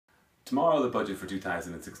Tomorrow the budget for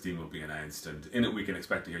 2016 will be announced, and in it we can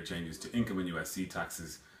expect to hear changes to income and USC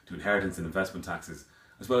taxes, to inheritance and investment taxes,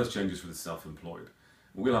 as well as changes for the self-employed.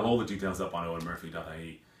 We'll have all the details up on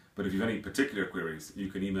owenmurphy.ie, but if you have any particular queries, you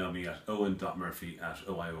can email me at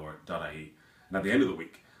owen.murphy@oior.ie. And at the end of the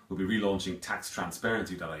week, we'll be relaunching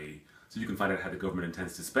taxtransparency.ie, so you can find out how the government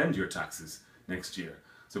intends to spend your taxes next year.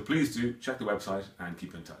 So please do check the website and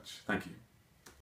keep in touch. Thank you.